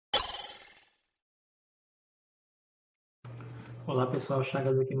Olá pessoal,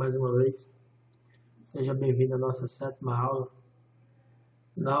 Chagas aqui mais uma vez. Seja bem-vindo à nossa 7ª aula.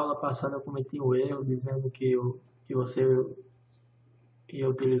 Na aula passada eu cometi um erro dizendo que você ia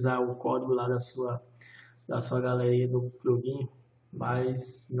utilizar o código lá da sua galeria do plugin,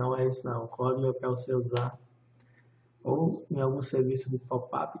 mas não é isso não. O código é para você usar ou em algum serviço de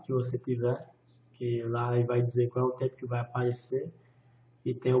pop-up que você tiver, que lá ele vai dizer qual é o tempo que vai aparecer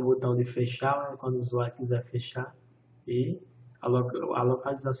e tem o botão de fechar, né, quando o usuário quiser fechar, e a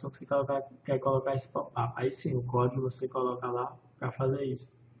localização que você quer colocar esse pop-up. Aí sim, o código você coloca lá para fazer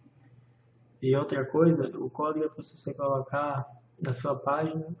isso. E outra coisa, o código é para você colocar na sua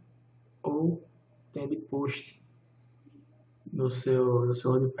página ou tem de post no seu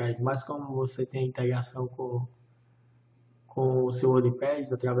WordPress. Mas como você tem integração com o seu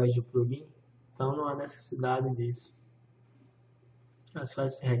WordPress através do plugin, então não há necessidade disso. É só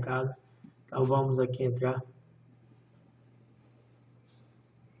esse recado. Então vamos aqui entrar.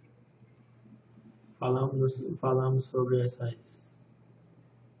 Falamos sobre essas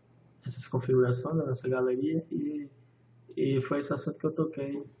configurações da nossa galeria e foi esse assunto que eu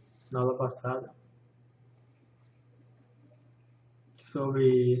toquei na aula passada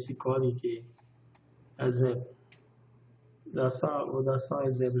sobre esse código aqui. Exemplo. Vou dar só um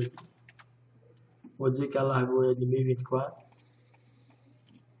exemplo aqui. Vou dizer que a largura é de 1024.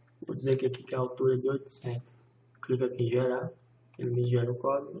 Vou dizer que aqui que a altura é de 800. Clico aqui em gerar. Ele me gera o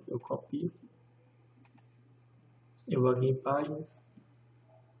código. Eu copio. Eu vou aqui em páginas.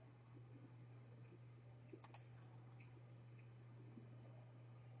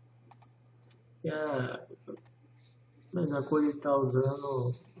 E a mesma coisa ele está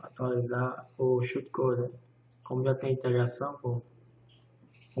usando atualizar o shortcode, né? Como já tem integração com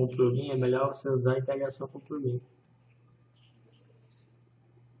o plugin, é melhor você usar a integração com o plugin.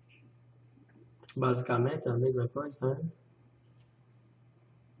 Basicamente é a mesma coisa, né?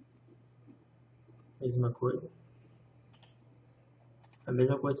 Mesma coisa. A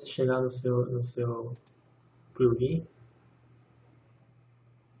mesma coisa se chegar no seu plugin,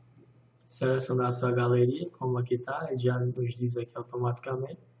 selecionar a sua galeria, como aqui está, ele já nos diz aqui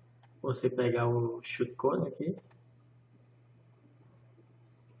automaticamente. Você pegar o shortcode aqui.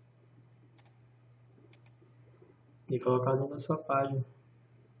 E colocar dentro da sua página.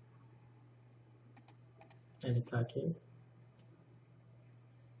 Ele está aqui.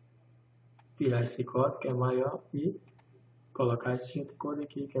 Tirar esse código que é maior e colocar esse shortcode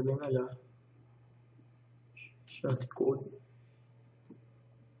aqui que é bem melhor. Shortcode.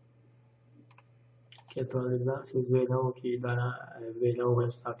 Aqui atualizar, vocês verão que verão o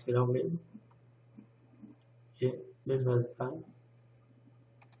resultado será o mesmo. E mesmo resultado.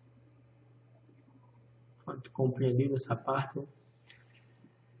 Foi compreendido essa parte, né?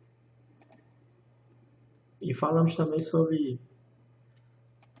 E falamos também sobre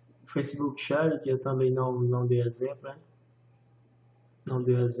Facebook Share, que eu também não dei exemplo, né? Não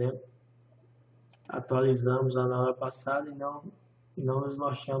dei exemplo. Atualizamos lá na hora passada e não nos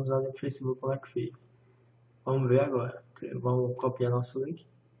mostramos lá no Facebook como é que fica. Vamos ver agora. Vamos copiar nosso link.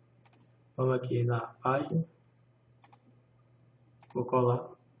 Vamos aqui na página. Vou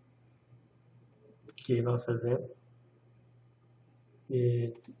colar aqui nosso exemplo.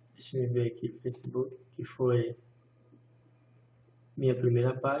 E deixa eu ver aqui o Facebook, que foi minha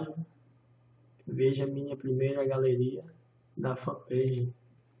primeira página. Veja minha primeira galeria na fanpage.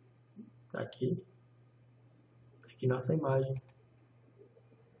 Tá aqui. Tá aqui nossa imagem.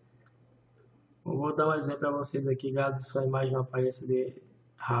 Eu vou dar um exemplo para vocês aqui, caso sua imagem não apareça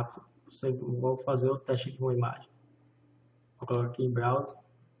rápido. Vou fazer o teste aqui com a imagem. Vou colocar aqui em browser.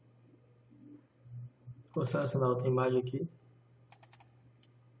 Vou selecionar outra imagem aqui.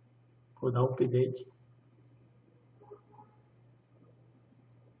 Vou dar um update.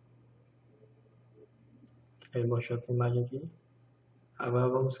 Aí mostrou outra imagem aqui. Agora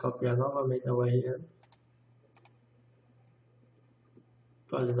vamos copiar novamente a URL.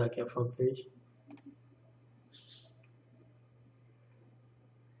 Atualizar aqui a fanpage.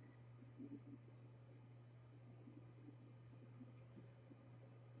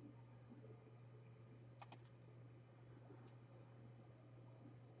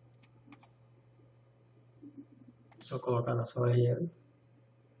 Vou colocar nossa URL.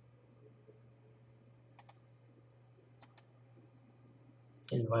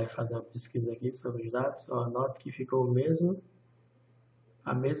 Ele vai fazer uma pesquisa aqui sobre os dados. Ó, anote que ficou a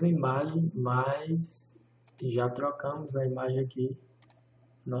mesma imagem, mas já trocamos a imagem aqui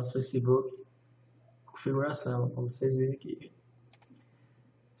no nosso Facebook. Configuração, como vocês viram aqui.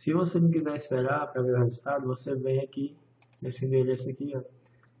 Se você não quiser esperar para ver o resultado, você vem aqui nesse endereço aqui, ó.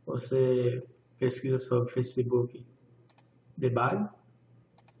 Você pesquisa sobre Facebook Debug.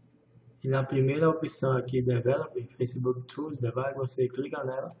 E na primeira opção aqui, Developer, Facebook Tools, Debug, você clica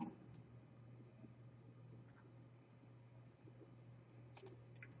nela.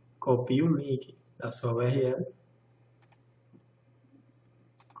 Copia o link da sua URL.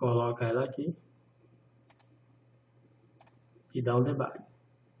 Coloca ela aqui. E dá um debug.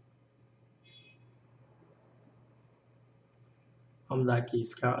 Vamos dar aqui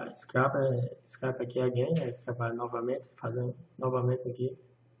scrap aqui again, escapar novamente, fazendo novamente aqui.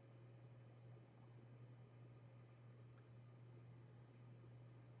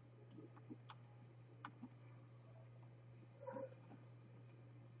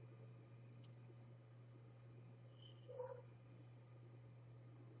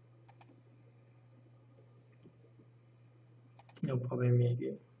 Deu um probleminha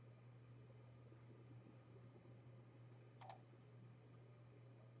aqui.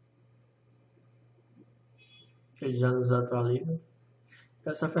 Ele já nos atualiza.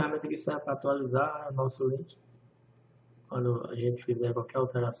 Essa ferramenta aqui serve para atualizar nosso link quando a gente fizer qualquer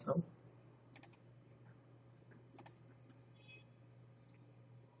alteração.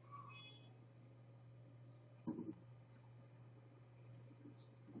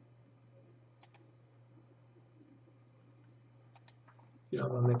 E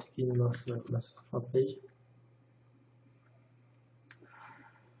novamente aqui no nossa fanpage.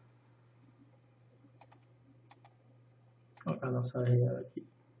 Colocar a nossa URL aqui.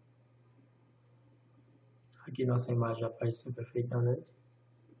 Aqui nossa imagem apareceu perfeitamente.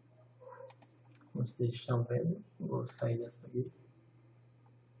 Como vocês estão vendo, vou sair dessa aqui.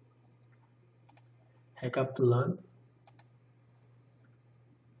 Recapitulando.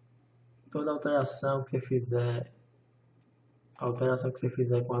 Toda alteração que você fizer,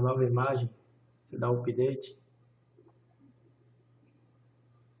 com a nova imagem, você dá um update.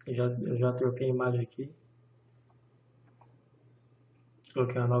 Eu já troquei a imagem aqui.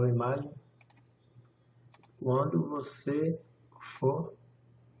 Coloquei uma nova imagem. Quando você for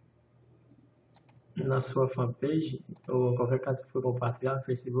na sua fanpage, ou qualquer canto que for compartilhar no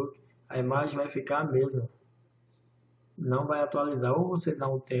Facebook, a imagem vai ficar a mesma. Não vai atualizar. Ou você dá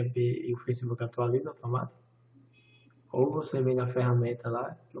um tempo e o Facebook atualiza automático. Ou você vem na ferramenta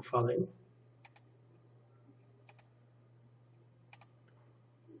lá, que eu falei.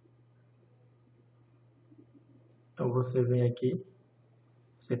 Então você vem aqui.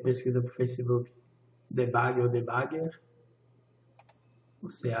 Você pesquisa para o Facebook debug ou debugger.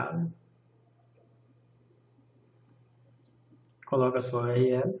 Você abre. Coloca a sua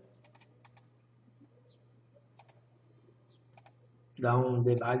URL. Dá um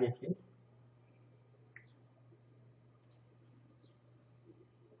debug aqui.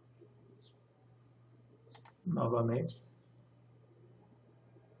 Novamente.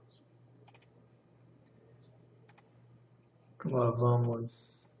 Agora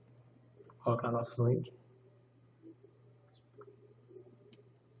vamos colocar nosso link.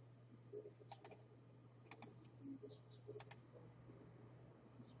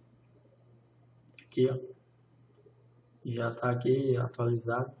 Aqui, ó. Já está aqui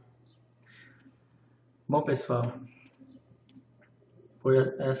atualizado. Bom, pessoal,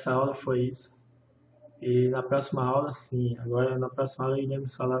 essa aula foi isso. E na próxima aula, sim, agora na próxima aula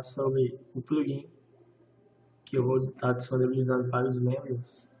iremos falar sobre o plugin que eu vou estar disponibilizando para os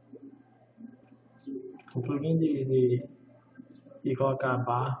membros. O plugin de colocar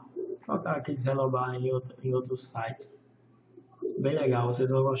barra, colocar aqueles hello bar em outro site. Bem legal, vocês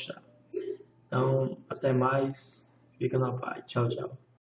vão gostar. Então, até mais. Fica na paz. Tchau, tchau.